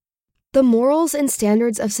The morals and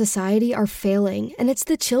standards of society are failing, and it's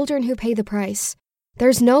the children who pay the price.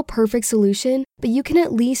 There's no perfect solution, but you can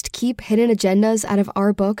at least keep hidden agendas out of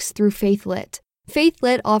our books through FaithLit.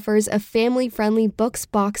 FaithLit offers a family-friendly books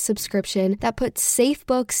box subscription that puts safe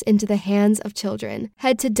books into the hands of children.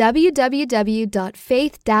 Head to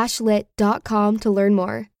www.faith-lit.com to learn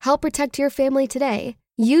more. Help protect your family today.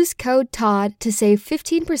 Use code TODD to save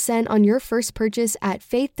 15% on your first purchase at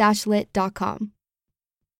faith-lit.com.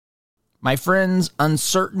 My friends,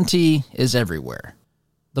 uncertainty is everywhere.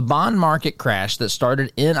 The bond market crash that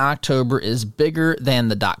started in October is bigger than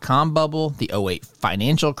the dot-com bubble, the '08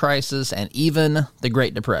 financial crisis, and even the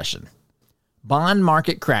Great Depression. Bond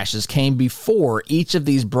market crashes came before each of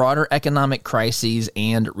these broader economic crises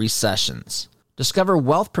and recessions. Discover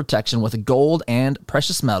wealth protection with gold and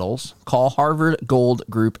precious metals. Call Harvard Gold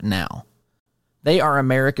Group now. They are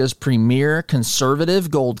America's premier conservative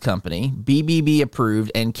gold company, BBB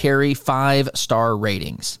approved, and carry 5-star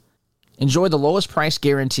ratings. Enjoy the lowest price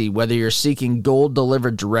guarantee whether you're seeking gold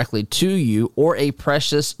delivered directly to you or a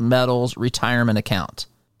precious metals retirement account.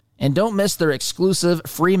 And don't miss their exclusive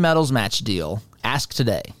free metals match deal. Ask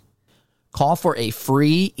today. Call for a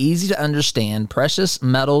free, easy-to-understand precious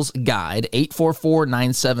metals guide,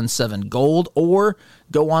 844-977-GOLD, or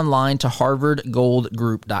go online to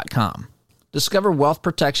harvardgoldgroup.com. Discover wealth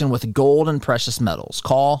protection with gold and precious metals.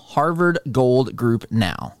 Call Harvard Gold Group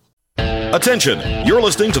now. Attention, you're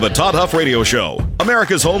listening to the Todd Huff Radio Show,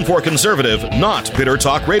 America's home for conservative, not bitter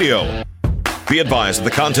talk radio. Be advised that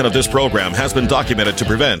the content of this program has been documented to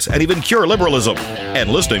prevent and even cure liberalism, and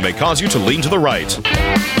listening may cause you to lean to the right.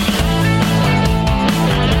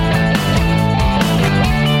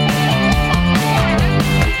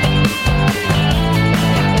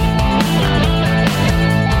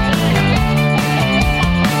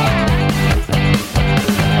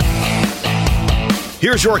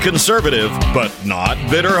 Here's your conservative, but not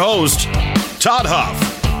bitter host, Todd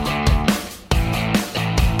Huff.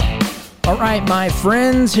 All right, my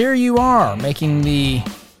friends, here you are, making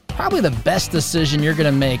probably the best decision you're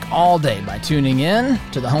going to make all day by tuning in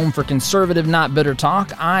to the home for conservative, not bitter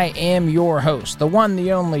talk. I am your host, the one,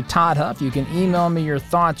 the only Todd Huff. You can email me your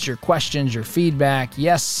thoughts, your questions, your feedback.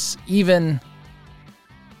 Yes, even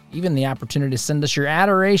the opportunity to send us your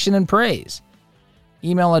adoration and praise.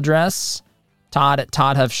 Email address,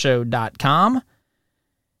 todd@toddhuffshow.com.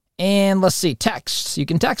 And let's see, texts. You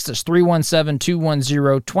can text us,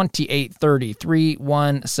 317-210-2830,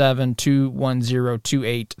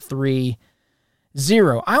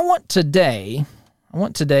 317-210-2830. I want today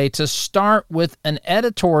to start with an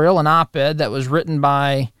editorial, an op-ed that was written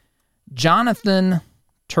by Jonathan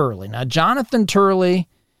Turley. Now, Jonathan Turley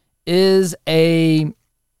is a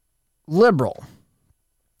liberal.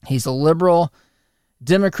 He's a liberal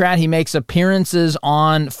Democrat. He makes appearances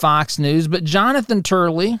on Fox News, but Jonathan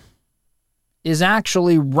Turley is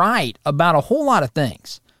actually right about a whole lot of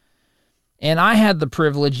things. And I had the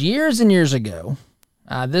privilege years and years ago,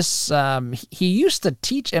 he used to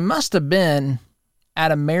teach, it must have been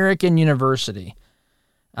at American University,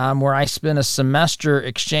 where I spent a semester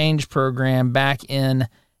exchange program back in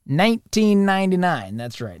 1999.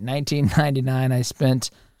 That's right, 1999. I spent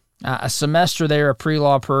a semester there, a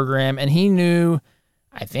pre-law program, and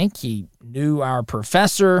I think he knew our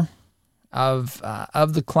professor of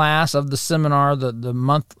the class, of the seminar, the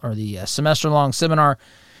month or the semester-long seminar,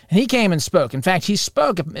 and he came and spoke. In fact, he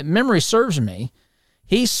spoke, if memory serves me,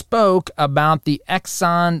 he spoke about the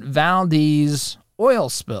Exxon Valdez oil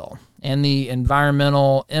spill and the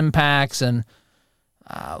environmental impacts and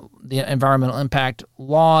the environmental impact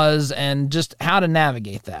laws and just how to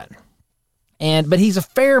navigate that. But he's a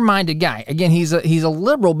fair-minded guy. Again, he's a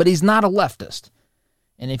liberal, but he's not a leftist.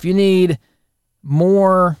 And if you need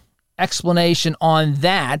more explanation on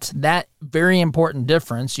that very important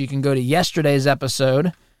difference, you can go to yesterday's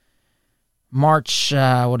episode, March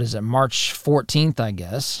 14th, I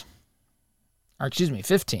guess. Or excuse me,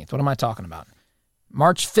 15th. What am I talking about?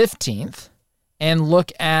 March 15th, and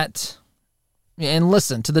look at and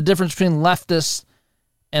listen to the difference between leftists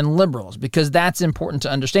and liberals, because that's important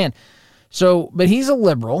to understand. But he's a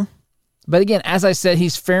liberal. But again, as I said,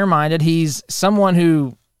 he's fair-minded. He's someone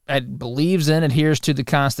who believes in, adheres to the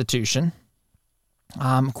Constitution.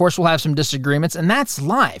 Of course, we'll have some disagreements, and that's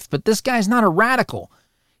life. But this guy's not a radical.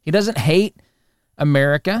 He doesn't hate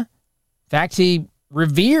America. In fact, he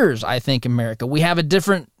reveres, I think, America. We have a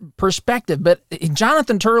different perspective. But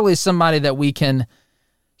Jonathan Turley is somebody that we can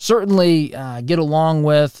certainly get along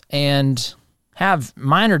with and have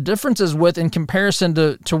minor differences with in comparison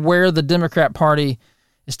to where the Democrat Party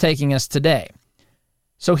is taking us today.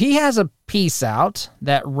 So he has a piece out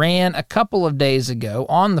that ran a couple of days ago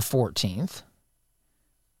on the 14th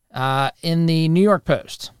in the New York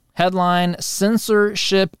Post. Headline,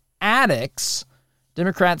 Censorship Addicts,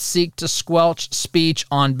 Democrats Seek to Squelch Speech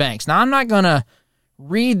on Banks. Now, I'm not going to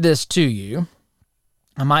read this to you.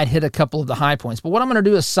 I might hit a couple of the high points, but what I'm going to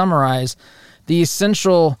do is summarize the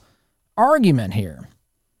essential argument here.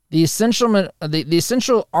 The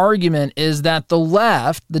essential argument is that the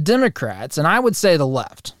left, the Democrats, and I would say the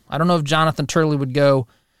left, I don't know if Jonathan Turley would go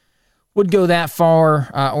that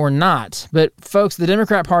far or not, but folks, the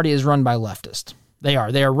Democrat Party is run by leftists. They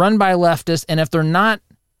are run by leftists, and if they're not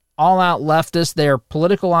all-out leftists, they are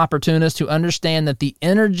political opportunists who understand that the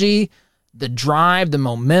energy, the drive, the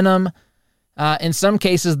momentum, in some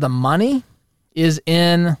cases the money, is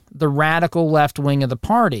in the radical left wing of the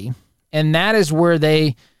party, and that is where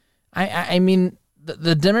the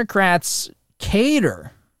Democrats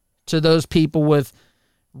cater to those people with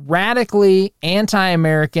radically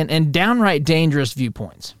anti-American and downright dangerous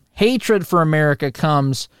viewpoints. Hatred for America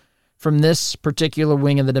comes from this particular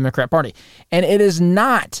wing of the Democrat Party. And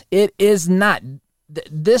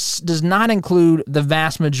this does not include the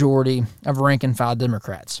vast majority of rank-and-file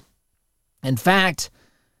Democrats. In fact,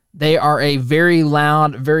 they are a very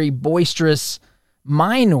loud, very boisterous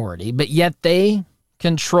minority, but yet they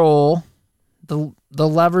control the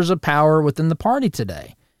levers of power within the party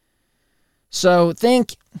today. So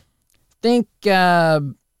think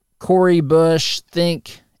Cori Bush,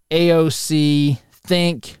 think AOC,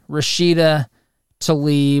 think Rashida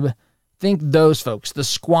Tlaib, think those folks, the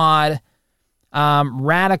squad,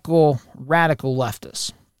 radical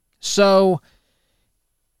leftists. So,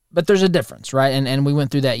 but there's a difference, right? And we went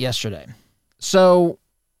through that yesterday. So,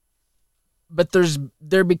 but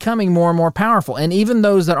they're becoming more and more powerful. And even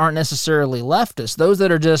those that aren't necessarily leftists, those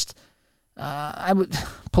that are just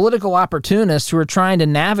political opportunists who are trying to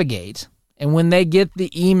navigate, and when they get the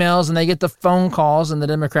emails and they get the phone calls in the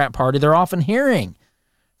Democrat Party, they're often hearing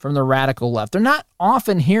from the radical left. They're not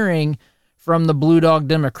often hearing from the Blue Dog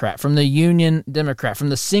Democrat, from the Union Democrat, from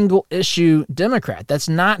the single issue Democrat. That's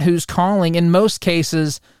not who's calling, in most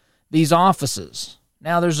cases, these offices.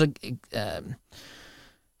 Now, there's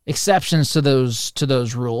exceptions to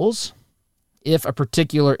those rules. If a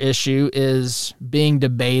particular issue is being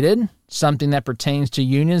debated, something that pertains to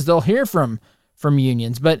unions, they'll hear from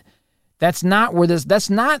unions. But that's not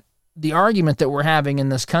the argument that we're having in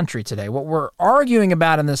this country today. What we're arguing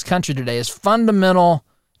about in this country today is fundamental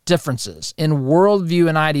differences in worldview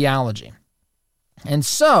and ideology. And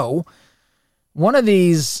so, one of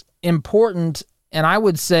these important, and I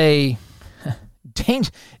would say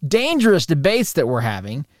dangerous debates that we're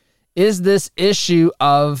having is this issue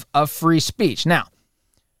of free speech. Now,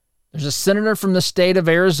 there's a senator from the state of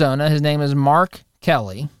Arizona. His name is Mark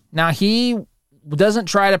Kelly. Now, he doesn't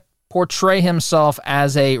try to portray himself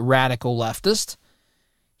as a radical leftist.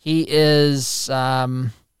 He is, I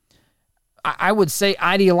would say,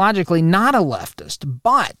 ideologically not a leftist,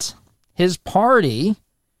 but his party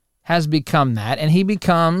has become that, and he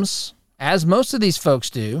becomes, as most of these folks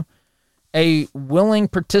do, a willing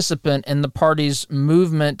participant in the party's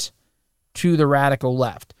movement to the radical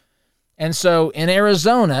left. And so in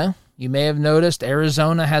Arizona, you may have noticed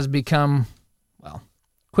Arizona has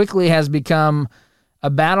quickly become a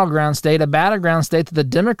battleground state that the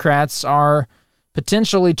Democrats are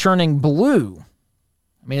potentially turning blue.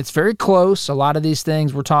 I mean, it's very close. A lot of these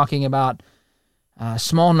things we're talking about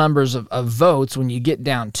small numbers of votes when you get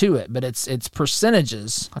down to it, but it's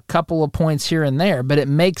percentages, a couple of points here and there, but it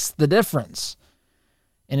makes the difference.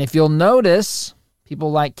 And if you'll notice,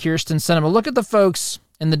 people like Kyrsten Sinema, look at the folks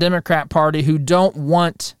in the Democrat Party who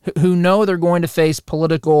know they're going to face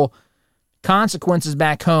political consequences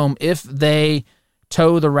back home if they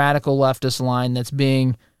toe the radical leftist line that's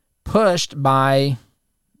being pushed by,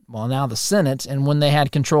 now the Senate, and when they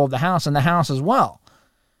had control of the House, and the House as well.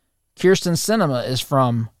 Kyrsten Sinema is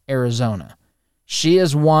from Arizona. She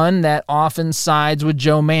is one that often sides with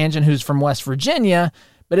Joe Manchin, who's from West Virginia,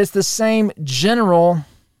 but it's the same general,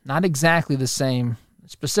 not exactly the same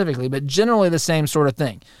specifically, but generally the same sort of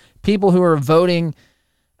thing. People who are voting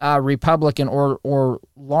Republican, or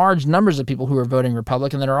large numbers of people who are voting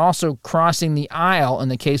Republican that are also crossing the aisle in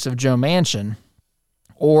the case of Joe Manchin,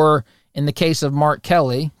 or in the case of Mark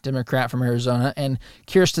Kelly, Democrat from Arizona, and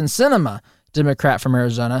Kyrsten Sinema, Democrat from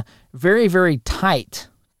Arizona, very, very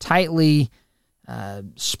tightly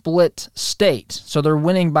split state. So they're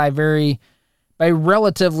winning by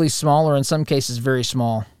relatively small, or in some cases very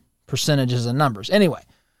small, percentages and numbers. Anyway,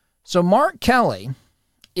 so Mark Kelly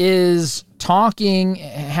is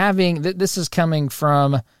this is coming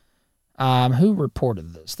from Who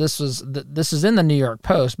reported this? This is in the New York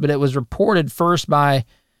Post, but it was reported first by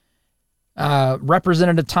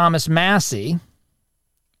Representative Thomas Massey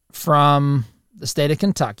from the state of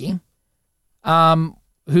Kentucky,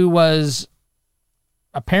 who was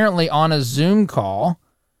apparently on a Zoom call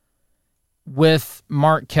with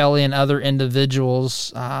Mark Kelly and other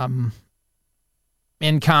individuals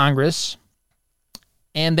in Congress.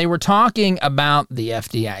 And they were talking about the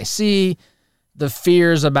FDIC, the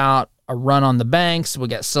fears about a run on the banks. We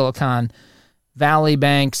got Silicon Valley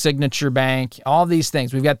Bank, Signature Bank, all these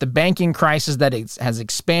things. We've got the banking crisis that has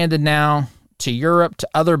expanded now to Europe, to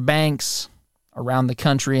other banks around the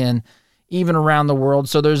country and even around the world.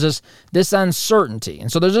 So there's this uncertainty.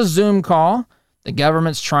 And so there's a Zoom call. The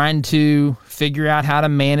government's trying to figure out how to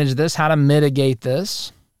manage this, how to mitigate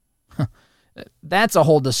this. That's a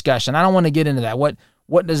whole discussion. I don't want to get into that. What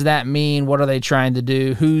does that mean? What are they trying to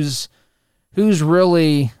do? Who's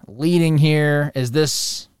really leading here? Is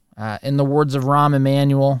this, in the words of Rahm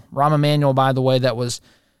Emanuel, by the way, that was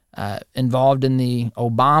involved in the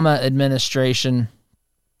Obama administration,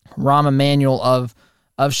 Rahm Emanuel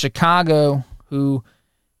of Chicago, who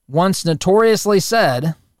once notoriously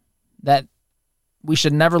said that we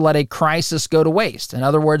should never let a crisis go to waste. In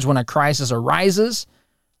other words, when a crisis arises,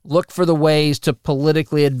 look for the ways to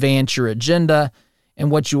politically advance your agenda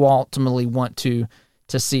and what you ultimately want to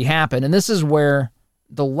see happen. And this is where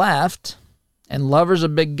the left and lovers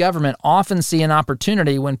of big government often see an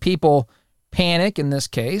opportunity when people panic, in this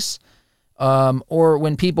case, or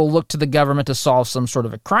when people look to the government to solve some sort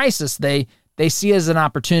of a crisis. They see it as an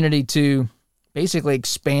opportunity to basically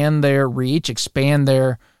expand their reach, expand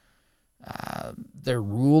their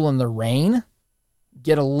rule and their reign,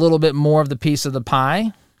 get a little bit more of the piece of the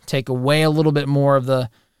pie, take away a little bit more of the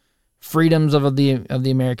freedoms of the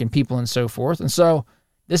American people and so forth. And so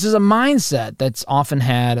this is a mindset that's often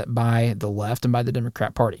had by the left and by the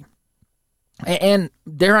Democrat Party. And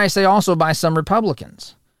dare I say also by some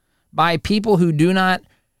Republicans, by people who do not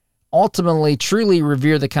ultimately truly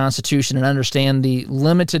revere the Constitution and understand the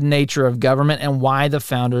limited nature of government and why the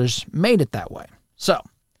founders made it that way. So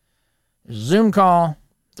there's a Zoom call.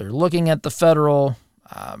 They're looking at the Federal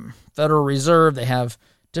Reserve. They have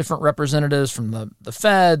different representatives from the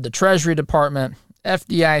Fed, the Treasury Department,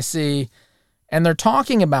 FDIC, and they're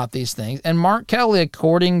talking about these things. And Mark Kelly,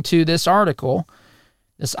 according to this article,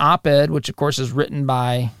 this op-ed, which of course is written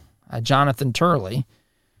by Jonathan Turley,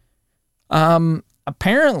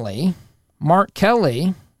 apparently Mark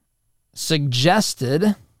Kelly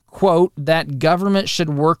suggested, quote, that government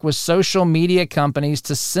should work with social media companies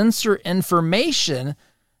to censor information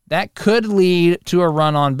that could lead to a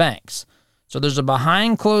run on banks. So there's a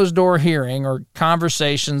behind closed door hearing or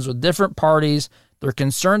conversations with different parties. They're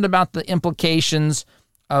concerned about the implications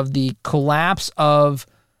of the collapse of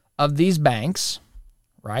these banks,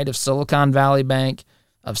 right? Of Silicon Valley Bank,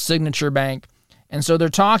 of Signature Bank. And so they're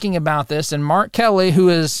talking about this. And Mark Kelly, who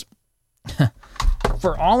is,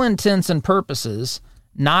 for all intents and purposes,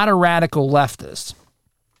 not a radical leftist,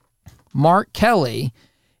 Mark Kelly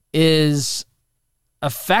is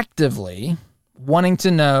effectively wanting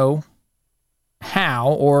to know how,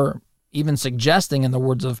 or even suggesting, in the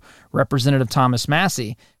words of Representative Thomas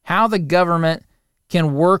Massey, how the government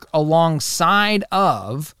can work alongside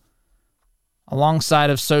of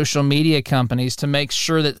social media companies to make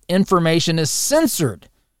sure that information is censored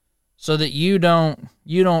so that you don't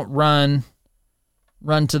run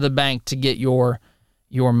to the bank to get your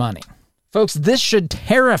money. Folks, this should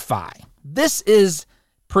terrify. This is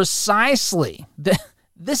precisely,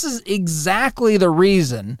 this is exactly the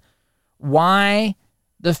reason why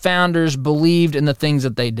the founders believed in the things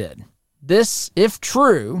that they did. This, if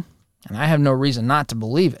true, and I have no reason not to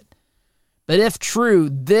believe it, but if true,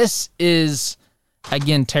 this is,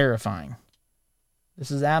 again, terrifying.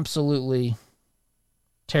 This is absolutely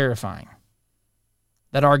terrifying.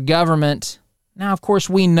 That our government, now, of course,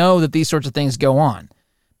 we know that these sorts of things go on,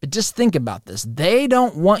 but just think about this. They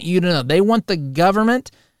don't want you to know. They want the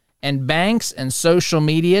government and banks and social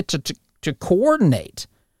media to coordinate.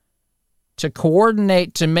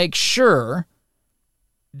 To make sure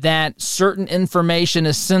that certain information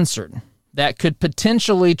is censored that could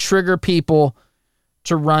potentially trigger people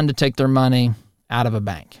to run to take their money out of a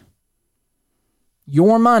bank.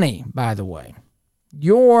 Your money, by the way,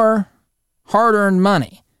 your hard-earned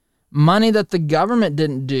money that the government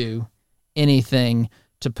didn't do anything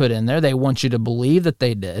to put in there. They want you to believe that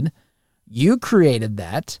they did. You created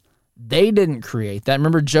that. They didn't create that.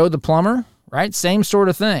 Remember Joe the plumber, right? Same sort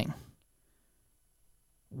of thing.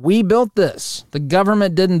 We built this. The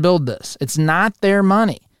government didn't build this. It's not their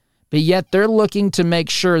money. But yet they're looking to make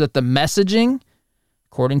sure that the messaging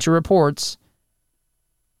according to reports,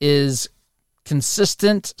 is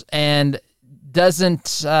consistent and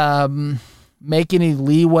doesn't make any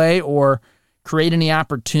leeway or create any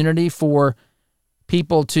opportunity for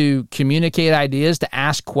people to communicate ideas, to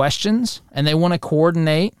ask questions, and they want to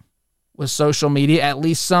coordinate with social media, at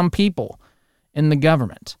least some people in the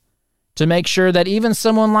government, to make sure that even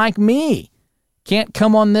someone like me can't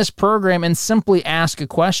come on this program and simply ask a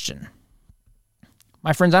question.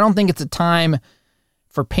 My friends, I don't think it's a time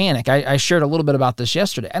for panic. I shared a little bit about this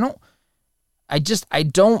yesterday. I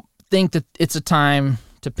don't think that it's a time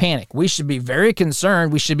to panic. We should be very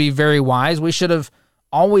concerned. We should be very wise. We should have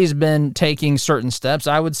always been taking certain steps.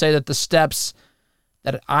 I would say that the steps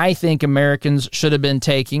that I think Americans should have been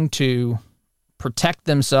taking to protect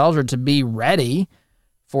themselves or to be ready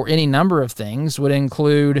for any number of things would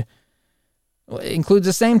include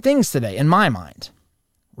the same things today, in my mind,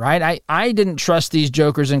 right? I didn't trust these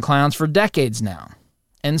jokers and clowns for decades now.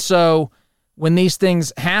 And so when these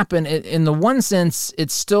things happen, in the one sense,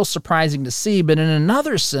 it's still surprising to see, but in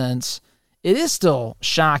another sense, it is still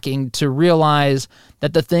shocking to realize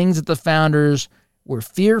that the things that the founders were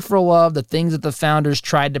fearful of, the things that the founders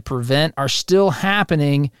tried to prevent, are still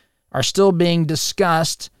happening, are still being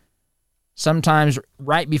discussed, sometimes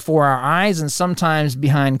right before our eyes and sometimes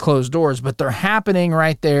behind closed doors, but they're happening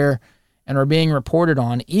right there and are being reported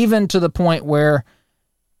on, even to the point where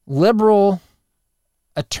liberal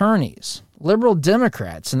attorneys, liberal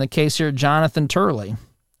Democrats, in the case here, Jonathan Turley,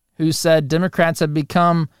 who said Democrats have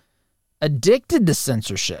become addicted to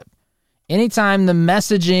censorship. Anytime the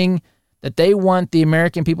messaging that they want the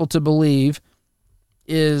American people to believe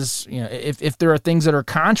is, if there are things that are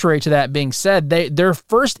contrary to that being said, their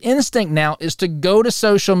first instinct now is to go to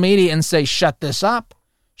social media and say, shut this up,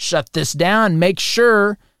 shut this down, make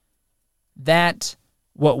sure that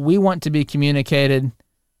what we want to be communicated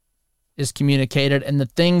is communicated, and the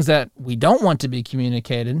things that we don't want to be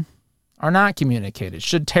communicated are not communicated.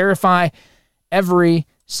 Should terrify every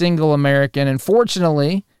single American. And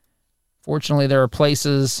fortunately, there are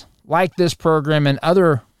places like this program and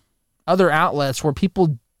other outlets where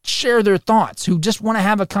people share their thoughts, who just want to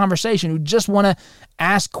have a conversation, who just want to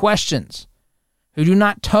ask questions, who do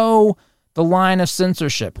not toe the line of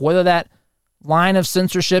censorship, whether that line of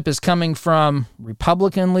censorship is coming from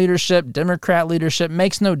Republican leadership, Democrat leadership,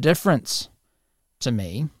 makes no difference to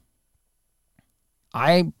me.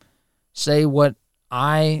 I say what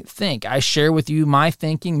I think. I share with you my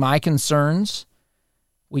thinking, my concerns.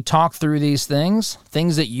 We talk through these things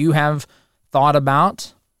that you have thought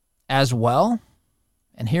about as well.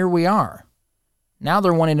 And here we are. Now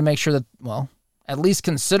they're wanting to make sure that, at least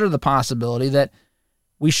consider the possibility that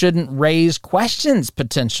we shouldn't raise questions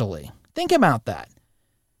potentially. Think about that.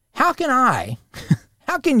 How can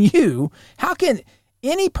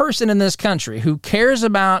any person in this country who cares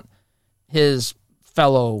about his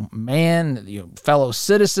fellow man, fellow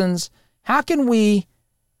citizens, how can we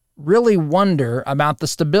really wonder about the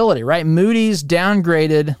stability, right? Moody's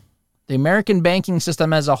downgraded the American banking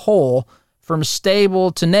system as a whole from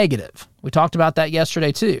stable to negative. We talked about that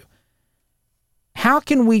yesterday too. How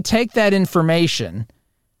can we take that information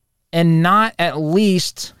and not at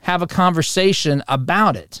least have a conversation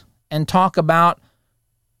about it and talk about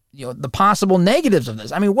the possible negatives of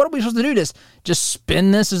this? I mean, what are we supposed to do? Just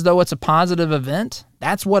spin this as though it's a positive event?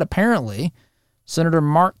 That's what apparently Senator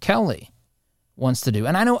Mark Kelly wants to do.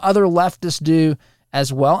 And I know other leftists do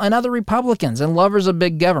as well, and other Republicans and lovers of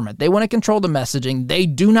big government. They want to control the messaging. They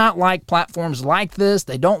do not like platforms like this.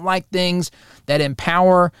 They don't like things that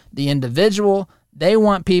empower the individual. They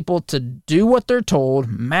want people to do what they're told,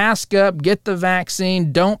 mask up, get the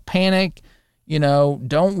vaccine, don't panic,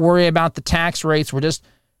 don't worry about the tax rates. We're just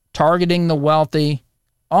targeting the wealthy.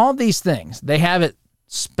 All these things, they have it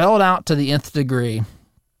spelled out to the nth degree.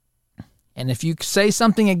 And if you say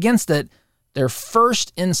something against it, their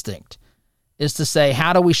first instinct is to say,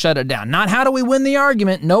 how do we shut it down? Not how do we win the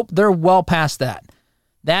argument? Nope, they're well past that.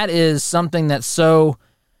 That is something that's so,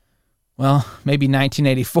 maybe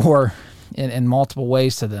 1984 in multiple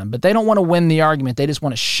ways to them. But they don't want to win the argument. They just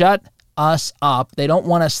want to shut us up. They don't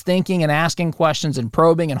want us thinking and asking questions and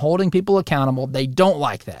probing and holding people accountable. They don't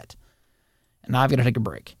like that. And now I've got to take a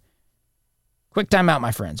break. Quick time out,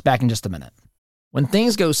 my friends. Back in just a minute. When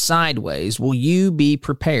things go sideways, will you be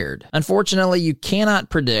prepared? Unfortunately, you cannot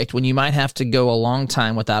predict when you might have to go a long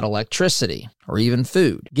time without electricity or even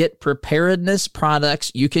food. Get preparedness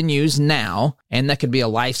products you can use now, and that could be a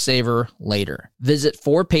lifesaver later. Visit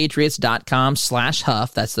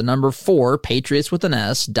 4patriots.com/Huff. That's the number 4, Patriots with an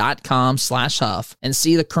S.com/Huff, and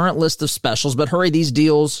see the current list of specials. But hurry, these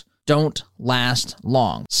deals don't last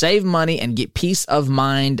long. Save money and get peace of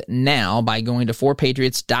mind now by going to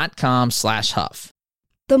 4patriots.com/Huff.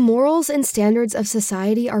 The morals and standards of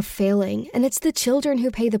society are failing, and it's the children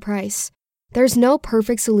who pay the price. There's no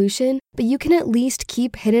perfect solution, but you can at least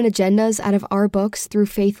keep hidden agendas out of our books through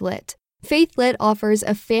FaithLit. FaithLit offers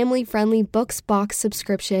a family-friendly books box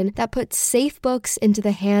subscription that puts safe books into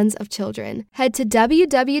the hands of children. Head to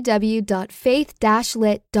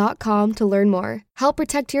www.faith-lit.com to learn more. Help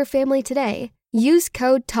protect your family today. Use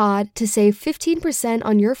code TODD to save 15%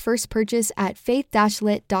 on your first purchase at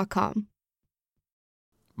faith-lit.com.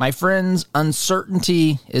 My friends,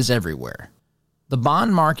 uncertainty is everywhere. The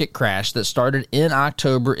bond market crash that started in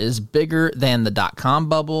October is bigger than the dot-com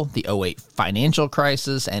bubble, the 2008 financial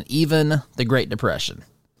crisis, and even the Great Depression.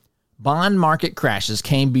 Bond market crashes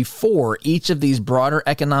came before each of these broader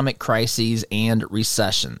economic crises and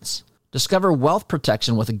recessions. Discover wealth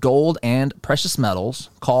protection with gold and precious metals.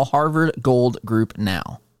 Call Harvard Gold Group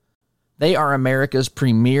now. They are America's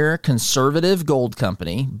premier conservative gold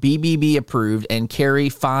company, BBB approved, and carry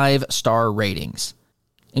 5-star ratings.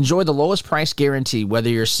 Enjoy the lowest price guarantee whether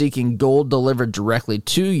you're seeking gold delivered directly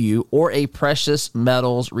to you or a precious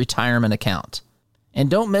metals retirement account. And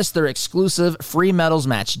don't miss their exclusive free metals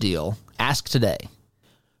match deal. Ask today.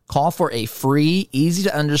 Call for a free,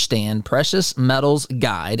 easy-to-understand precious metals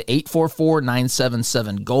guide,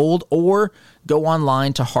 844-977-GOLD, or go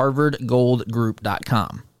online to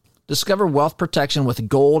harvardgoldgroup.com. Discover wealth protection with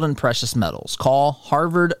gold and precious metals. Call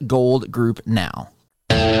Harvard Gold Group now.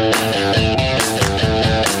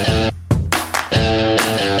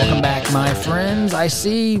 Welcome back, my friends. I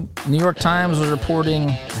see New York Times was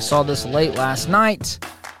reporting, I saw this late last night,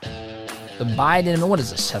 the Biden, what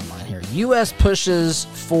is this headline here? U.S. pushes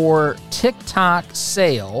for TikTok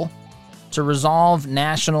sale to resolve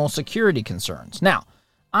national security concerns. Now,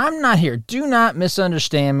 I'm not here. Do not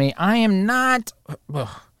misunderstand me. I am not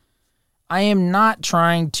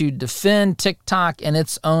trying to defend TikTok and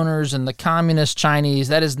its owners and the communist Chinese.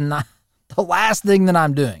 That is not the last thing that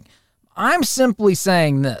I'm doing. I'm simply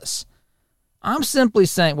saying this.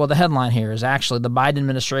 The headline here is actually the Biden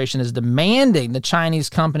administration is demanding the Chinese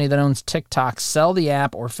company that owns TikTok sell the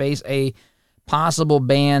app or face a possible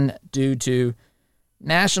ban due to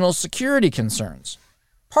national security concerns.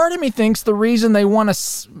 Part of me thinks the reason they want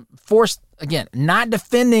to force, again, not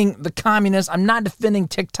defending the communists, I'm not defending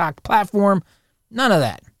TikTok platform, none of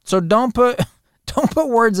that. So don't put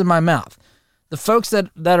words in my mouth. The folks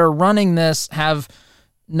that are running this have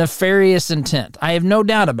nefarious intent. I have no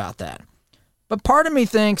doubt about that. But part of me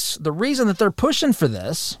thinks the reason that they're pushing for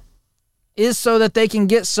this is so that they can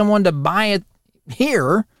get someone to buy it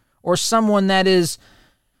here, or someone that is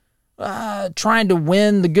trying to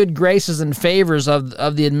win the good graces and favors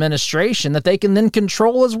of the administration that they can then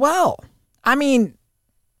control as well. I mean,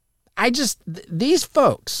 these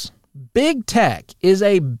folks, big tech is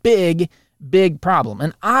a big, big problem.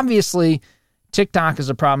 And obviously, TikTok is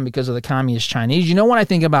a problem because of the communist Chinese. You know what I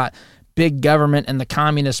think about big government and the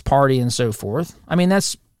Communist Party and so forth? I mean,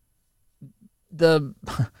 that's the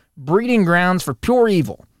breeding grounds for pure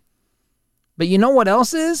evil. But you know what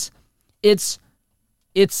else is? It's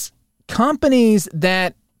companies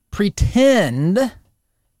that pretend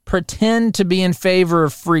to be in favor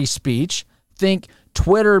of free speech. Think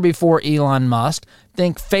Twitter before Elon Musk.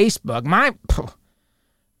 Think Facebook.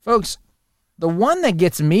 Folks, the one that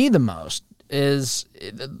gets me the most is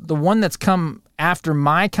the one that's come after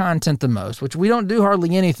my content the most, which we don't do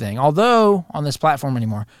hardly anything, although on this platform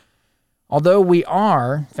anymore. Although we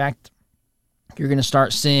are, in fact, you're going to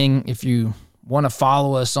start seeing, if you want to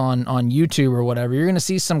follow us on YouTube or whatever, you're going to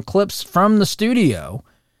see some clips from the studio.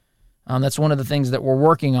 That's one of the things that we're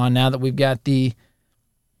working on now that we've got the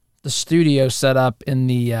studio set up in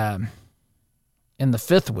the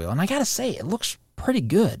fifth wheel. And I got to say, it looks pretty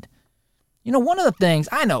good. You know, one of the things,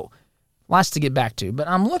 I know, lots to get back to, but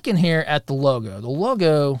I'm looking here at the logo. The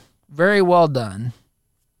logo, very well done,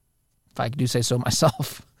 if I do say so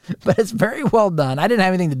myself, but it's very well done. I didn't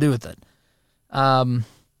have anything to do with it. Our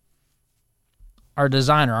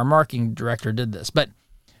designer, our marketing director did this, but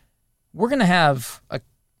we're going to have I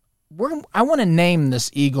want to name this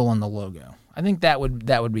eagle in the logo. I think that would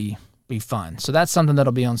be fun. So that's something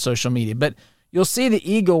that'll be on social media, but you'll see the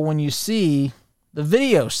eagle when you see the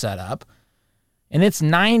video set up. And it's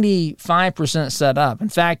 95% set up. In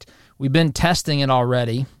fact, we've been testing it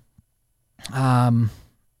already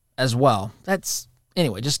as well.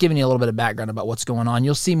 Anyway, just giving you a little bit of background about what's going on.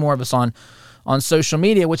 You'll see more of us on social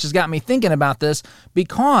media, which has got me thinking about this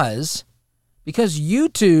because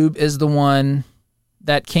YouTube is the one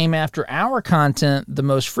that came after our content the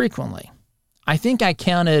most frequently. I think I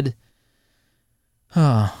counted,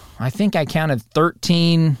 I I think I counted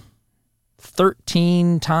 13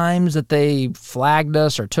 times that they flagged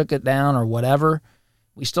us or took it down or whatever.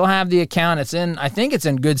 We still have the account. I think it's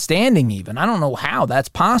in good standing even. I don't know how that's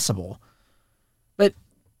possible. But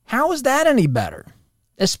how is that any better?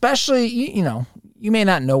 Especially, you may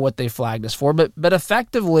not know what they flagged us for, but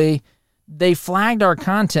effectively, they flagged our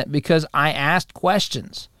content because I asked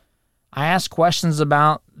questions. I asked questions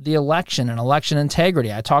about the election and election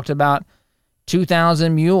integrity. I talked about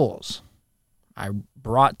 2,000 mules. I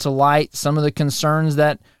brought to light some of the concerns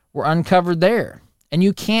that were uncovered there. And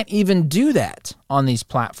you can't even do that on these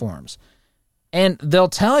platforms. And they'll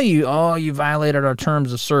tell you, oh, you violated our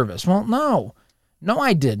terms of service. Well, no,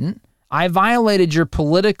 I didn't. I violated your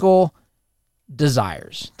political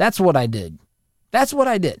desires. That's what I did.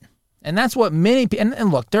 And that's what many people,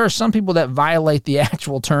 and look, there are some people that violate the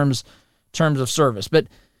actual terms of service. But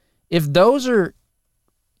if those are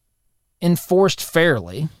enforced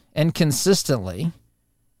fairly and consistently,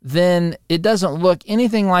 then it doesn't look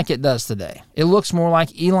anything like it does today. It looks more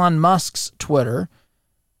like Elon Musk's Twitter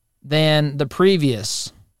than the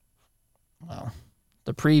previous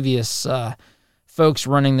folks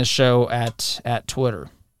running the show at Twitter.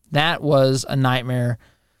 That was a nightmare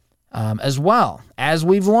as well, as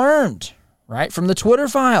we've learned, right, from the Twitter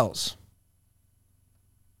files.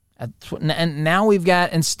 And now we've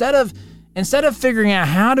got, instead of figuring out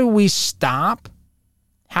how do we stop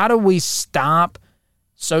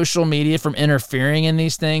social media from interfering in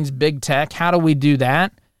these things, big tech, how do we do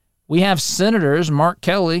that? We have senators, Mark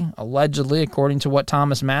Kelly, allegedly, according to what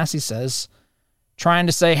Thomas Massey says, trying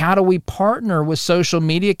to say, how do we partner with social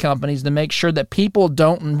media companies to make sure that people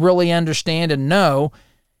don't really understand and know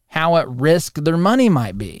how at risk their money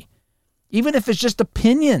might be? Even if it's just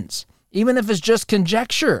opinions, even if it's just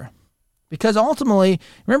conjecture. Because ultimately,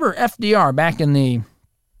 remember FDR back in the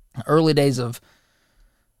early days of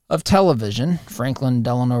television, Franklin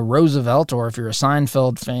Delano Roosevelt, or if you're a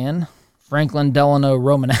Seinfeld fan, Franklin Delano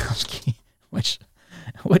Romanowski, which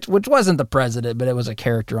wasn't the president, but it was a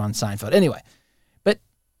character on Seinfeld. Anyway, but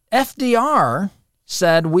FDR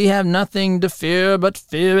said, we have nothing to fear but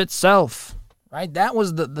fear itself, right? That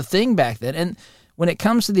was the thing back then. And when it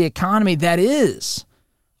comes to the economy, that is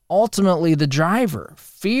ultimately the driver.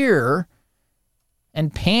 Fear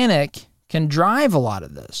and panic can drive a lot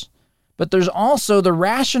of this. But there's also the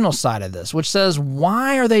rational side of this, which says,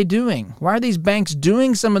 why are these banks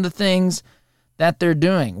doing some of the things that they're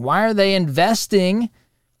doing? Why are they investing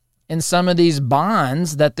in some of these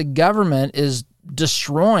bonds that the government is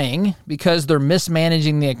destroying because they're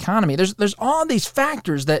mismanaging the economy? There's all these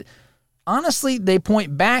factors that, honestly, they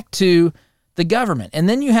point back to the government. And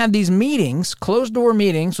then you have these meetings, closed-door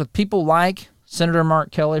meetings with people like Senator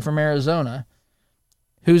Mark Kelly from Arizona,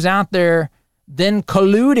 who's out there then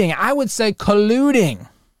colluding. I would say colluding,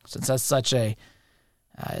 since that's such a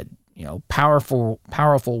powerful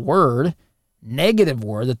word, negative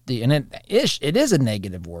word, and it is a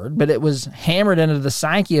negative word, but it was hammered into the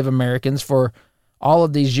psyche of Americans for all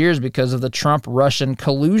of these years because of the Trump-Russian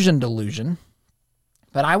collusion delusion.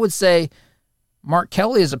 But I would say Mark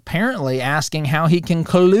Kelly is apparently asking how he can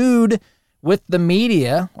collude with the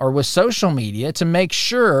media or with social media to make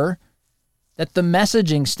sure that the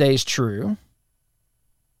messaging stays true,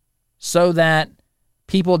 so that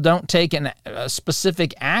people don't take a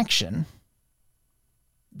specific action.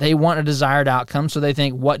 They want a desired outcome, so they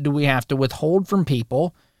think, what do we have to withhold from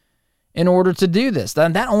people in order to do this?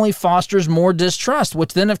 Then that only fosters more distrust,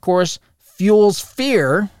 which then, of course, fuels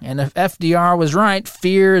fear. And if FDR was right,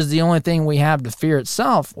 fear is the only thing we have to fear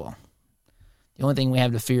itself. Well, the only thing we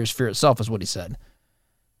have to fear is fear itself, is what he said.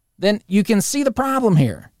 Then you can see the problem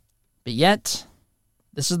here. But yet,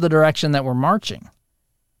 this is the direction that we're marching.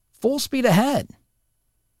 Full speed ahead.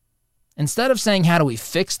 Instead of saying, how do we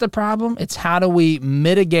fix the problem? It's how do we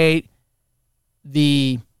mitigate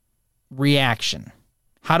the reaction?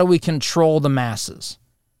 How do we control the masses?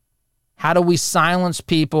 How do we silence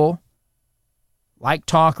people like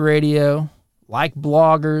talk radio, like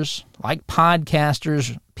bloggers, like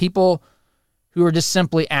podcasters, people who are just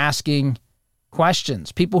simply asking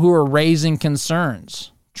questions, people who are raising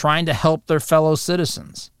concerns, trying to help their fellow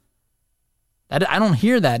citizens? I don't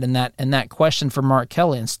hear that in that question from Mark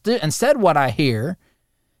Kelly. Instead, what I hear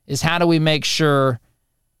is, how do we make sure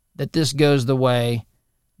that this goes the way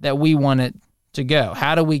that we want it to go?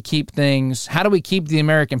 How do we keep the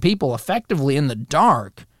American people effectively in the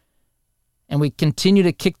dark, and we continue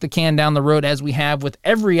to kick the can down the road as we have with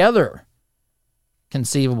every other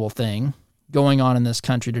conceivable thing going on in this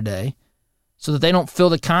country today, so that they don't feel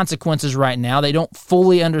the consequences right now? They don't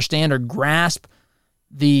fully understand or grasp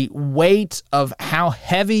the weight of how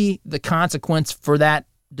heavy the consequence for that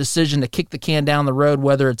decision to kick the can down the road,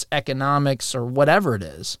 whether it's economics or whatever it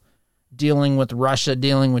is, dealing with Russia,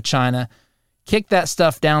 dealing with China, kick that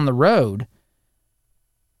stuff down the road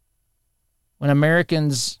when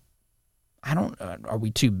Americans, are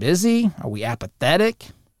we too busy? Are we apathetic?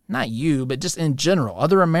 Not you, but just in general,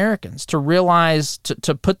 other Americans, to realize,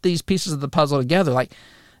 to put these pieces of the puzzle together. Like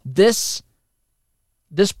this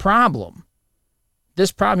problem,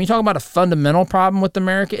 you talk about a fundamental problem with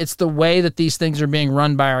America, it's the way that these things are being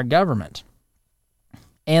run by our government.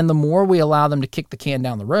 And the more we allow them to kick the can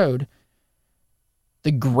down the road,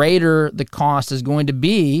 the greater the cost is going to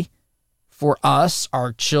be for us,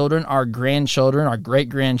 our children, our grandchildren, our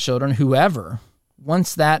great-grandchildren, whoever,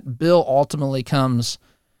 once that bill ultimately comes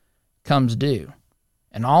due.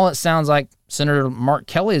 And all it sounds like Senator Mark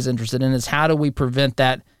Kelly is interested in is how do we prevent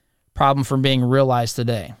that problem from being realized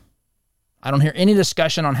today? I don't hear any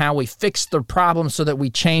discussion on how we fix the problem so that we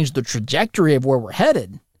change the trajectory of where we're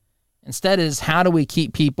headed. Instead is how do we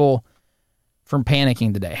keep people from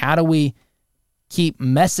panicking today? How do we keep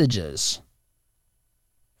messages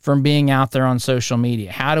from being out there on social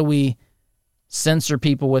media? How do we censor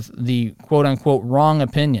people with the quote-unquote wrong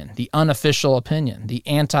opinion, the unofficial opinion, the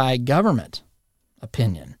anti-government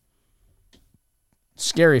opinion?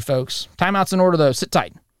 Scary, folks. Timeout's in order, though. Sit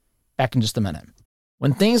tight. Back in just a minute.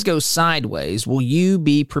 When things go sideways, will you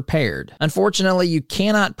be prepared? Unfortunately, you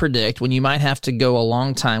cannot predict when you might have to go a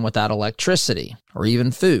long time without electricity or even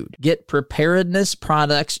food. Get preparedness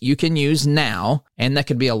products you can use now, and that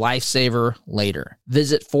could be a lifesaver later.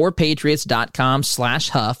 Visit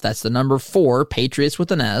 4patriots.com/Huff. That's the number 4, Patriots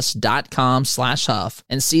with an S.com/Huff,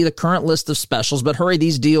 and see the current list of specials. But hurry,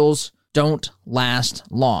 these deals don't last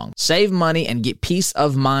long. Save money and get peace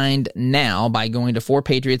of mind now by going to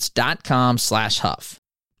 4patriots.com/Huff.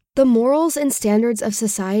 The morals and standards of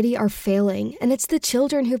society are failing, and it's the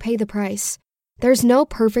children who pay the price. There's no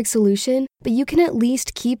perfect solution, but you can at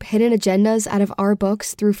least keep hidden agendas out of our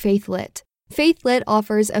books through FaithLit. FaithLit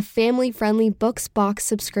offers a family-friendly books box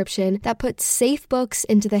subscription that puts safe books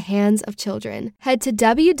into the hands of children. Head to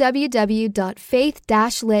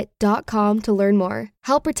www.faith-lit.com to learn more.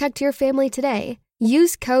 Help protect your family today.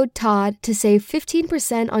 Use code TODD to save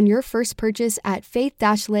 15% on your first purchase at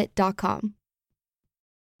faith-lit.com.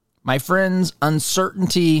 My friends,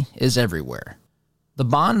 uncertainty is everywhere. The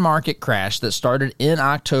bond market crash that started in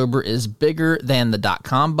October is bigger than the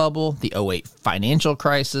dot-com bubble, the 2008 financial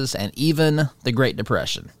crisis, and even the Great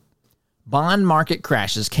Depression. Bond market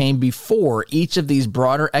crashes came before each of these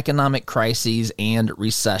broader economic crises and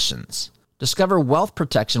recessions. Discover wealth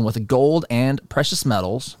protection with gold and precious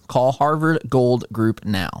metals. Call Harvard Gold Group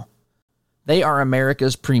now. They are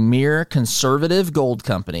America's premier conservative gold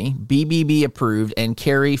company, BBB approved, and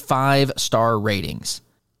carry 5-star ratings.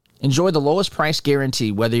 Enjoy the lowest price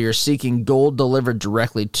guarantee whether you're seeking gold delivered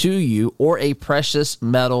directly to you or a precious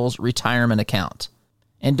metals retirement account.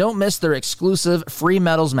 And don't miss their exclusive free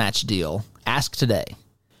metals match deal. Ask today.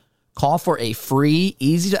 Call for a free,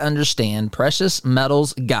 easy-to-understand precious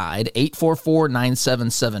metals guide,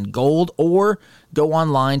 844-977-GOLD, or go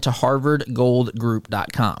online to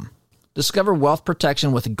harvardgoldgroup.com. Discover wealth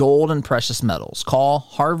protection with gold and precious metals. Call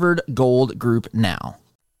Harvard Gold Group now.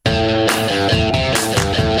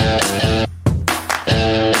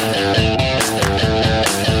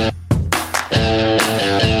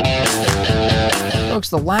 Folks,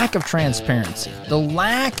 the lack of transparency, the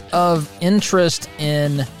lack of interest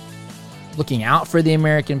in looking out for the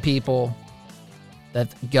American people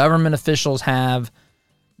that government officials have,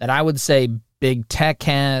 that I would say big tech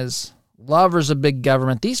has, lovers of big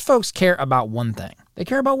government, these folks care about one thing. They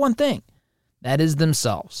care about one thing. That is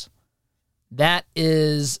themselves. That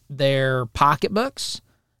is their pocketbooks.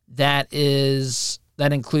 That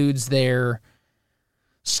includes their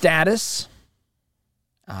status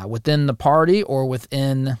within the party or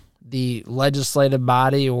within the legislative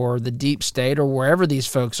body or the deep state or wherever these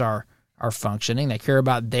folks are functioning. They care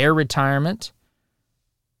about their retirement.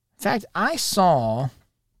 In fact, I saw,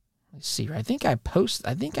 let's see, I think I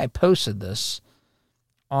posted this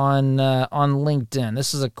on LinkedIn.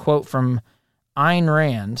 This is a quote from Ayn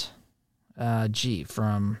Rand,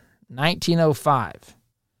 from 1905.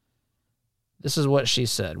 This is what she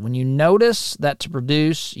said. When you notice that to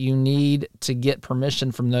produce, you need to get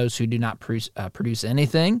permission from those who do not produce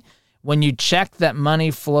anything. When you check that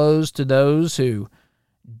money flows to those who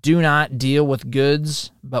do not deal with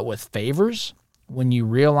goods but with favors. When you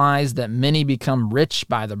realize that many become rich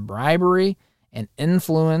by the bribery and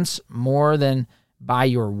influence more than by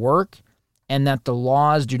your work, and that the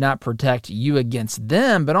laws do not protect you against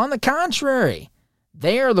them, but on the contrary,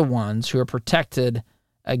 they are the ones who are protected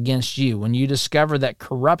against you. When you discover that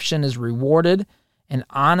corruption is rewarded and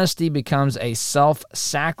honesty becomes a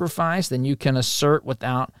self-sacrifice, then you can assert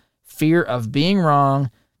without fear of being wrong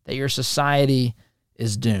that your society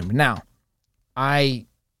is doomed. Now, the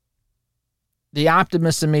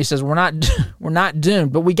optimist in me says we're not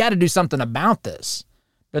doomed, but we got to do something about this.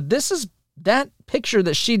 But this is that picture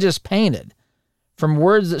that she just painted from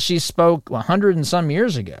words that she spoke 100 and some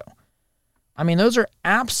years ago. I mean, those are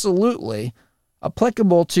absolutely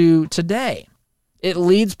applicable to today. It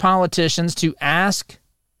leads politicians to ask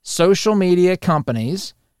social media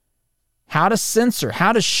companies how to censor,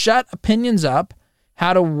 how to shut opinions up,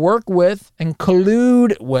 how to work with and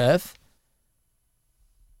collude with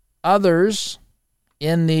others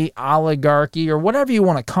in the oligarchy or whatever you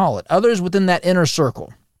want to call it, others within that inner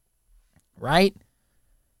circle, right?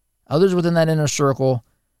 Others within that inner circle,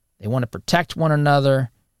 they want to protect one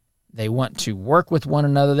another. They want to work with one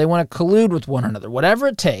another. They want to collude with one another, whatever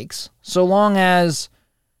it takes, so long as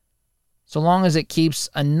it keeps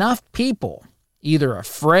enough people either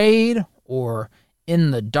afraid or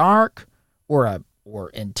in the dark or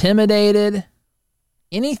intimidated,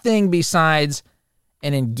 anything besides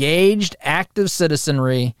an engaged, active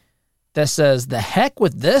citizenry that says, the heck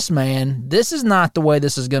with this, man. This is not the way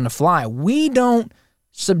this is going to fly. We don't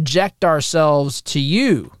subject ourselves to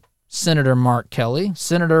you, Senator Mark Kelly,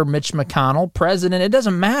 Senator Mitch McConnell, President. It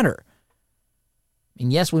doesn't matter.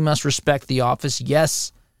 And yes, we must respect the office.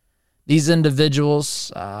 Yes, these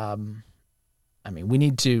individuals, we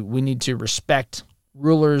need to respect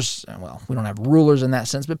rulers. Well, we don't have rulers in that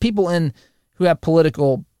sense, but people who have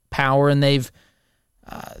political power, and they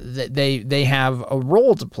have a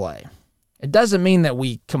role to play. It doesn't mean that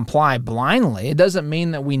we comply blindly. It doesn't mean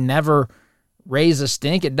that we never raise a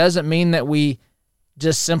stink. It doesn't mean that we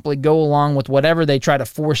just simply go along with whatever they try to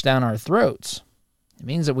force down our throats. It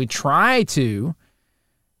means that we try to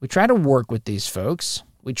work with these folks.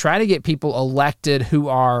 We try to get people elected who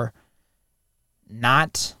are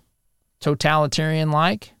not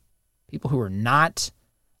totalitarian-like, people who are not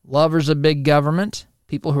lovers of big government,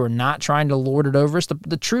 people who are not trying to lord it over us.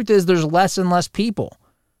 The truth is there's less and less people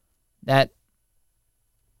that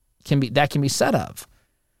can be said of.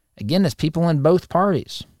 Again, it's people in both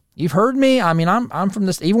parties. You've heard me. I mean, I'm from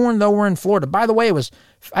this, even though we're in Florida. By the way,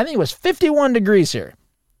 I think it was 51 degrees here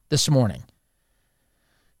this morning.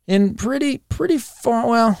 In pretty far,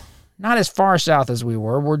 well, not as far south as we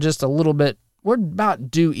were. We're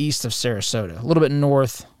about due east of Sarasota, a little bit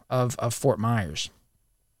north of Fort Myers.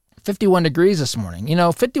 51 degrees this morning.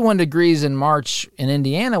 51 degrees in March in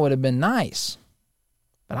Indiana would have been nice.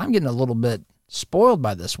 But I'm getting a little bit spoiled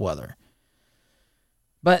by this weather.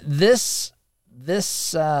 But I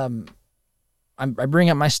bring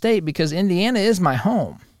up my state because Indiana is my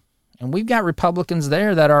home. And we've got Republicans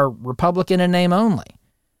there that are Republican in name only.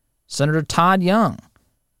 Senator Todd Young,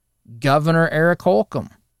 Governor Eric Holcomb,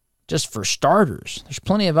 just for starters. There's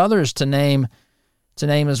plenty of others to name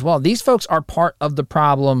as well. These folks are part of the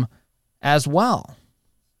problem as well.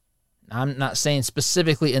 I'm not saying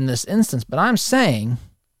specifically in this instance, but I'm saying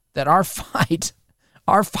that our fight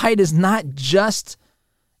is not just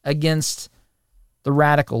against the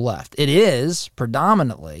radical left. It is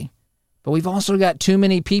predominantly, but we've also got too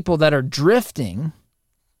many people that are drifting.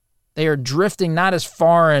 They are drifting not as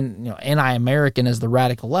far and anti-American as the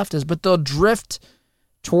radical left is, but they'll drift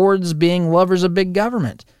towards being lovers of big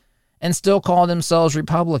government and still call themselves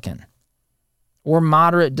Republican or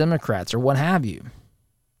moderate Democrats or what have you.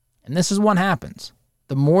 And this is what happens.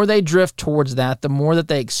 The more they drift towards that, the more that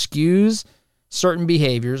they excuse certain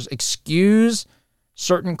behaviors, excuse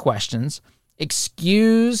certain questions,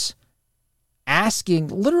 excuse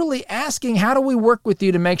literally asking, how do we work with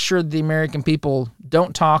you to make sure that the American people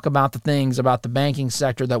don't talk about the things about the banking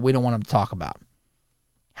sector that we don't want them to talk about?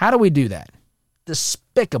 How do we do that?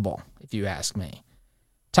 Despicable, if you ask me.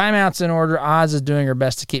 Timeout's in order. Oz is doing her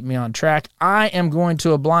best to keep me on track. I am going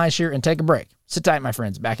to oblige here and take a break. Sit tight, my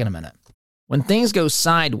friends. Back in a minute. When things go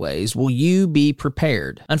sideways, will you be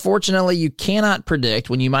prepared? Unfortunately, you cannot predict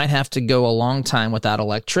when you might have to go a long time without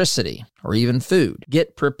electricity or even food.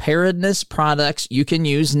 Get preparedness products you can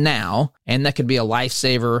use now, and that could be a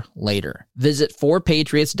lifesaver later. Visit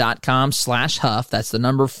 4patriots.com/Huff. That's the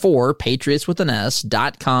number 4, Patriots with an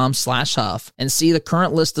S.com/Huff, and see the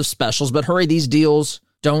current list of specials. But hurry, these deals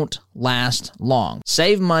don't last long.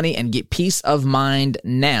 Save money and get peace of mind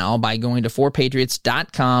now by going to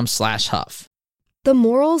 4patriots.com/Huff. The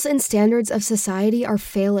morals and standards of society are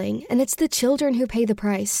failing, and it's the children who pay the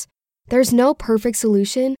price. There's no perfect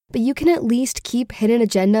solution, but you can at least keep hidden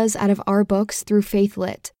agendas out of our books through Faith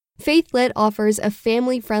Lit. Faith Lit offers a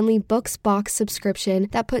family-friendly books box subscription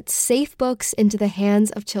that puts safe books into the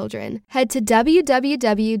hands of children. Head to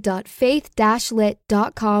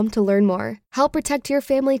www.faith-lit.com to learn more. Help protect your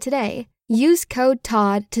family today. Use code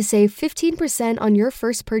TODD to save 15% on your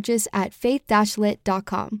first purchase at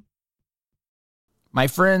faith-lit.com. My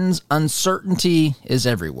friends, uncertainty is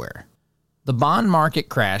everywhere. The bond market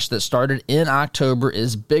crash that started in October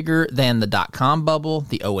is bigger than the dot-com bubble,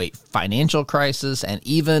 the '08 financial crisis, and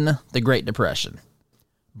even the Great Depression.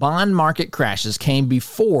 Bond market crashes came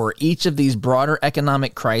before each of these broader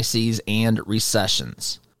economic crises and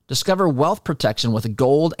recessions. Discover wealth protection with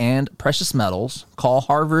gold and precious metals. Call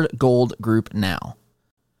Harvard Gold Group now.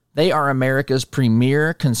 They are America's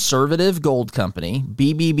premier conservative gold company,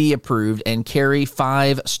 BBB approved, and carry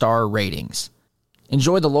 5-star ratings.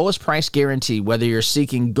 Enjoy the lowest price guarantee whether you're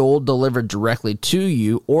seeking gold delivered directly to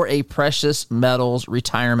you or a precious metals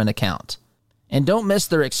retirement account. And don't miss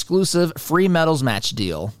their exclusive free metals match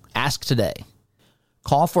deal. Ask today.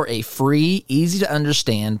 Call for a free,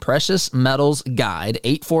 easy-to-understand precious metals guide,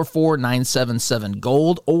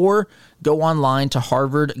 844-977-GOLD, or go online to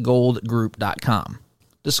harvardgoldgroup.com.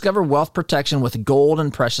 Discover wealth protection with gold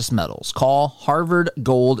and precious metals. Call Harvard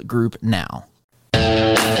Gold Group now.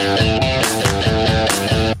 And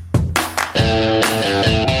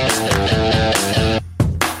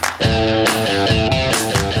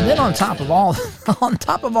then on top of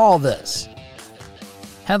all this,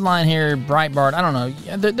 headline here, Breitbart, I don't know,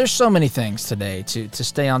 there's so many things today to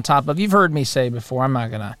stay on top of. You've heard me say before, I'm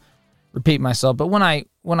not going to repeat myself, but when I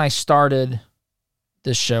started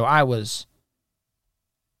this show, I was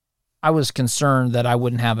concerned that I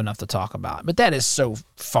wouldn't have enough to talk about. But that is so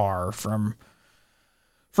far from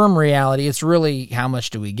reality. It's really, how much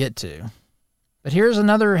do we get to? But here's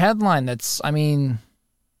another headline that's,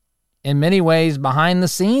 in many ways behind the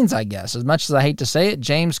scenes, I guess. As much as I hate to say it,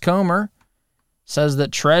 James Comer says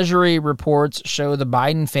that Treasury reports show the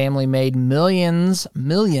Biden family made millions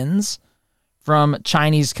from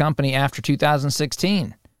Chinese company after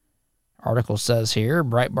 2016. Article says here,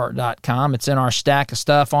 Breitbart.com. It's in our stack of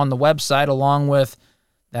stuff on the website, along with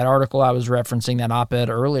that article I was referencing, that op-ed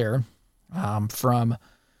earlier from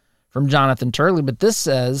Jonathan Turley. But this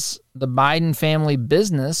says the Biden family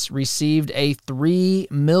business received a $3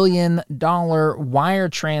 million wire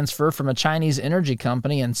transfer from a Chinese energy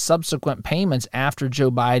company and subsequent payments after Joe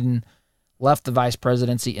Biden left the vice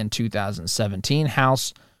presidency in 2017.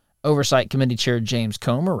 House Oversight Committee Chair James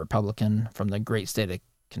Comer, Republican from the great state of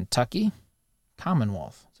Kentucky.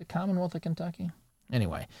 Commonwealth. Is it Commonwealth of Kentucky?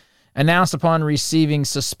 Anyway, announced upon receiving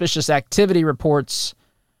suspicious activity reports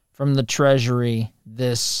from the Treasury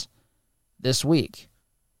this week.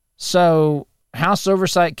 So, House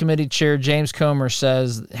Oversight Committee Chair James Comer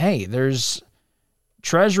says, hey, there's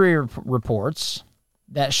Treasury reports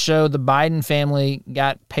that show the Biden family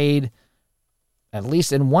got paid, at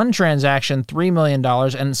least in one transaction, $3 million,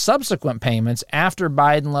 and subsequent payments after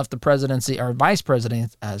Biden left the presidency, or vice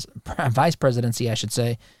presidency, I should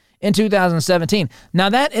say, in 2017. Now,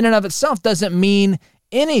 that in and of itself doesn't mean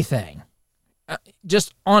anything,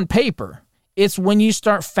 just on paper. It's when you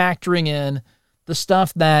start factoring in the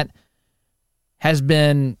stuff that has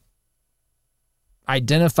been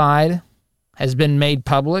identified, has been made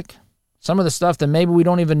public, some of the stuff that maybe we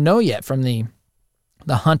don't even know yet from the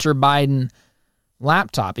Hunter Biden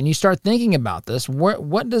laptop, and you start thinking about this,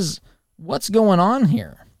 what's going on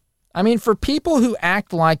here? For people who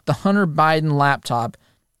act like the Hunter Biden laptop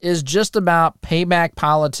is just about payback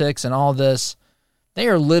politics and all this, they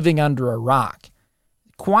are living under a rock.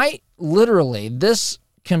 Quite literally, this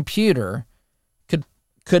computer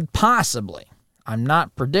could possibly, I'm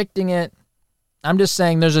not predicting it, I'm just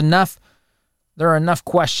saying there are enough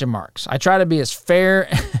question marks. I try to be as fair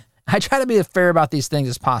about these things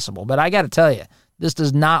as possible, but I got to tell you, this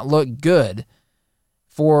does not look good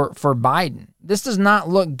for Biden. This does not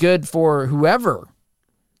look good for whoever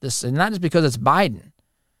this, and not just because it's Biden,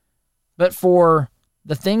 but for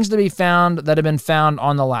the things to be found that have been found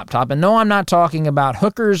on the laptop. And no, I'm not talking about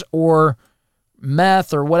hookers or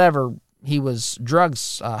meth or whatever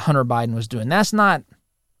drugs Hunter Biden was doing. That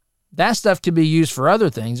stuff could be used for other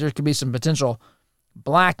things. There could be some potential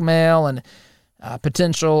blackmail and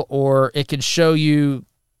potential, or it could show you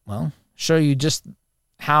just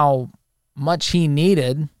how much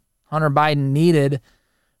Hunter Biden needed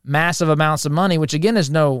massive amounts of money, which again is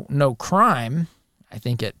no crime. I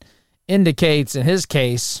think it indicates in his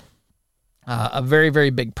case a very, very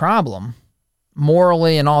big problem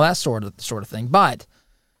morally and all that sort of thing. But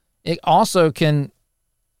it also can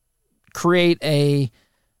create a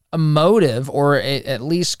motive, or at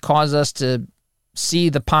least cause us to see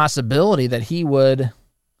the possibility that he would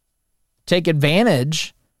take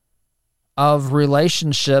advantage of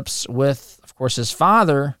relationships with, of course, his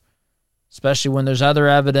father, especially when there's other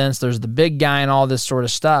evidence, there's the big guy and all this sort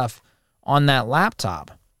of stuff on that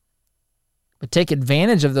laptop. But take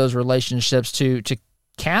advantage of those relationships to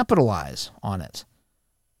capitalize on it.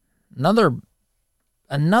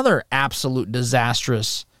 Another absolute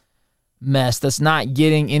disastrous mess that's not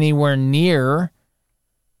getting anywhere near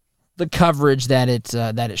the coverage that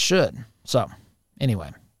it should. So,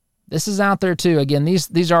 anyway, this is out there too. Again,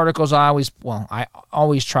 these articles I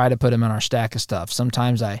always try to put them in our stack of stuff.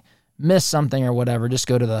 Sometimes I miss something or whatever. Just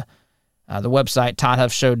go to the website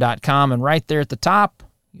toddhuffshow.com, and right there at the top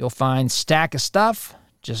you'll find stack of stuff.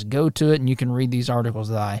 Just go to it and you can read these articles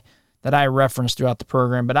that I reference throughout the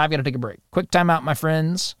program. But I've got to take a break. Quick time out, my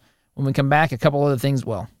friends. When we come back, a couple other things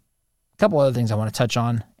I want to touch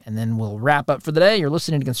on, and then we'll wrap up for the day. You're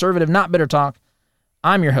listening to Conservative Not Bitter Talk.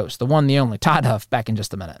 I'm your host, the one, the only, Todd Huff, back in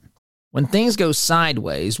just a minute. When things go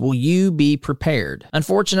sideways, will you be prepared?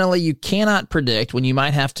 Unfortunately, you cannot predict when you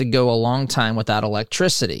might have to go a long time without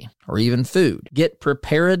electricity or even food. Get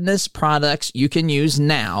preparedness products you can use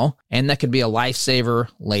now, and that could be a lifesaver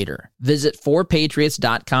later. Visit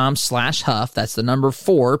 4patriots.com/Huff. That's the number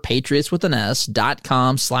 4, Patriots with an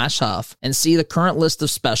S.com/Huff, and see the current list of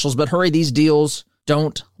specials. But hurry, these deals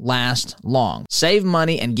don't last long. Save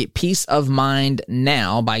money and get peace of mind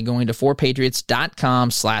now by going to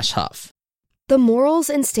 4patriots.com/Huff. The morals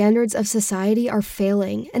and standards of society are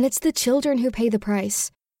failing, and it's the children who pay the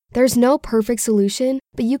price. There's no perfect solution,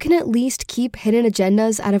 but you can at least keep hidden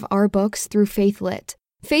agendas out of our books through FaithLit.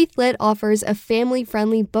 FaithLit offers a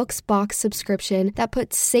family-friendly books box subscription that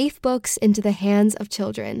puts safe books into the hands of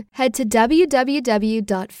children. Head to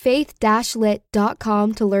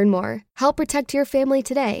www.faith-lit.com to learn more. Help protect your family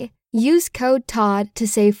today. Use code TODD to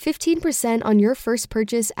save 15% on your first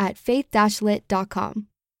purchase at faith-lit.com.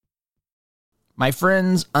 My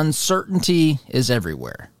friends, uncertainty is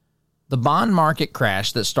everywhere. The bond market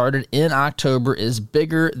crash that started in October is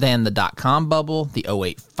bigger than the dot-com bubble, the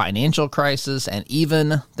 2008 financial crisis, and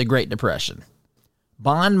even the Great Depression.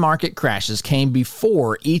 Bond market crashes came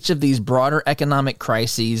before each of these broader economic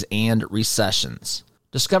crises and recessions.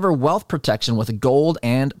 Discover wealth protection with gold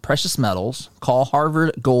and precious metals. Call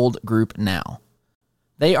Harvard Gold Group now.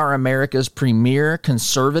 They are America's premier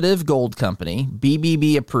conservative gold company,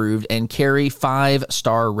 BBB approved, and carry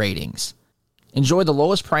 5-star ratings. Enjoy the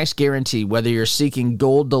lowest price guarantee whether you're seeking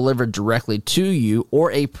gold delivered directly to you or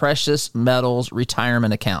a precious metals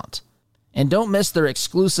retirement account. And don't miss their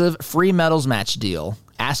exclusive free metals match deal.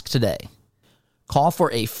 Ask today. Call for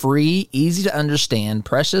a free, easy-to-understand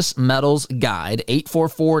precious metals guide,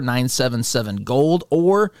 844-977-GOLD,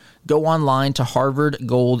 or go online to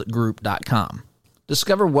harvardgoldgroup.com.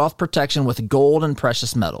 Discover wealth protection with gold and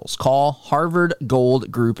precious metals. Call Harvard Gold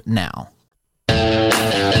Group now.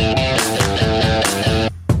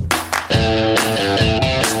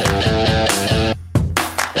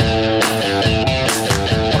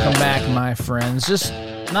 Welcome back, my friends. Just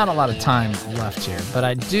not a lot of time left here, but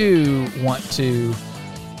I do want to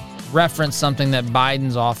reference something that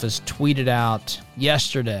Biden's office tweeted out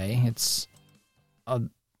yesterday. It's a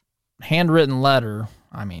handwritten letter,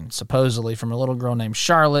 supposedly from a little girl named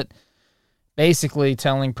Charlotte, basically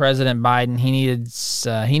telling President Biden he needs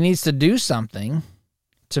to do something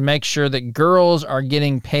to make sure that girls are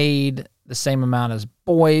getting paid the same amount as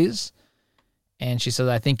boys. And she says,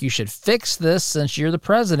 I think you should fix this since you're the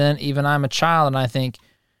president. Even I'm a child, and I think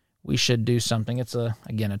we should do something. It's, a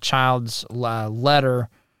child's letter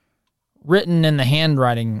written in the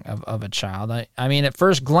handwriting of a child. I mean, at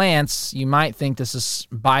first glance, you might think this is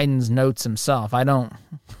Biden's notes himself. I'm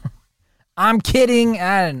kidding,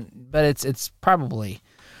 but it's probably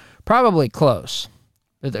close.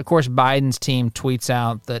 But of course, Biden's team tweets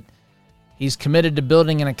out that he's committed to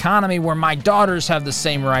building an economy where my daughters have the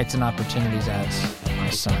same rights and opportunities as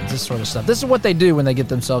my sons. This sort of stuff. This is what they do when they get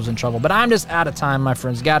themselves in trouble. But I'm just out of time, my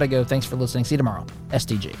friends. Gotta go. Thanks for listening. See you tomorrow.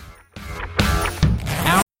 STG.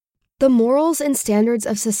 The morals and standards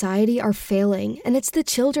of society are failing, and it's the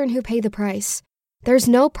children who pay the price. There's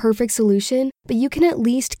no perfect solution, but you can at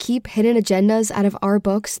least keep hidden agendas out of our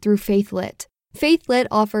books through FaithLit. FaithLit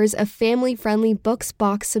offers a family-friendly books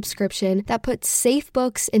box subscription that puts safe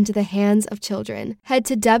books into the hands of children. Head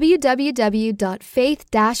to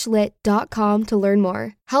www.faith-lit.com to learn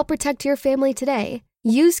more. Help protect your family today.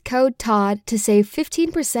 Use code TODD to save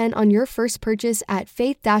 15% on your first purchase at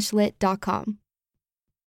faith-lit.com.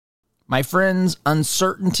 My friends,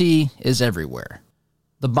 uncertainty is everywhere.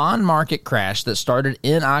 The bond market crash that started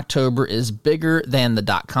in October is bigger than the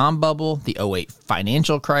dot-com bubble, the 2008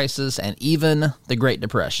 financial crisis, and even the Great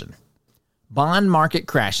Depression. Bond market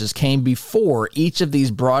crashes came before each of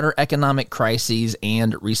these broader economic crises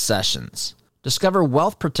and recessions. Discover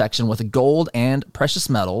wealth protection with gold and precious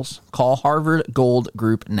metals. Call Harvard Gold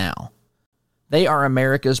Group now. They are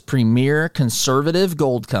America's premier conservative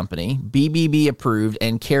gold company, BBB approved,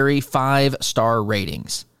 and carry 5-star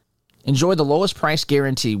ratings. Enjoy the lowest price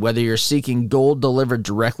guarantee whether you're seeking gold delivered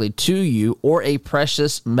directly to you or a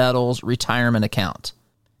precious metals retirement account.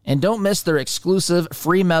 And don't miss their exclusive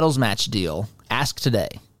free metals match deal. Ask today.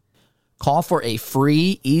 Call for a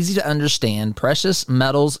free, easy-to-understand precious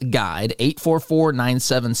metals guide,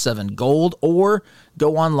 844-977-GOLD, or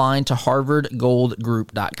go online to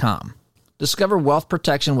harvardgoldgroup.com. Discover wealth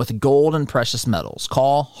protection with gold and precious metals.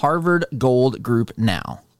 Call Harvard Gold Group now.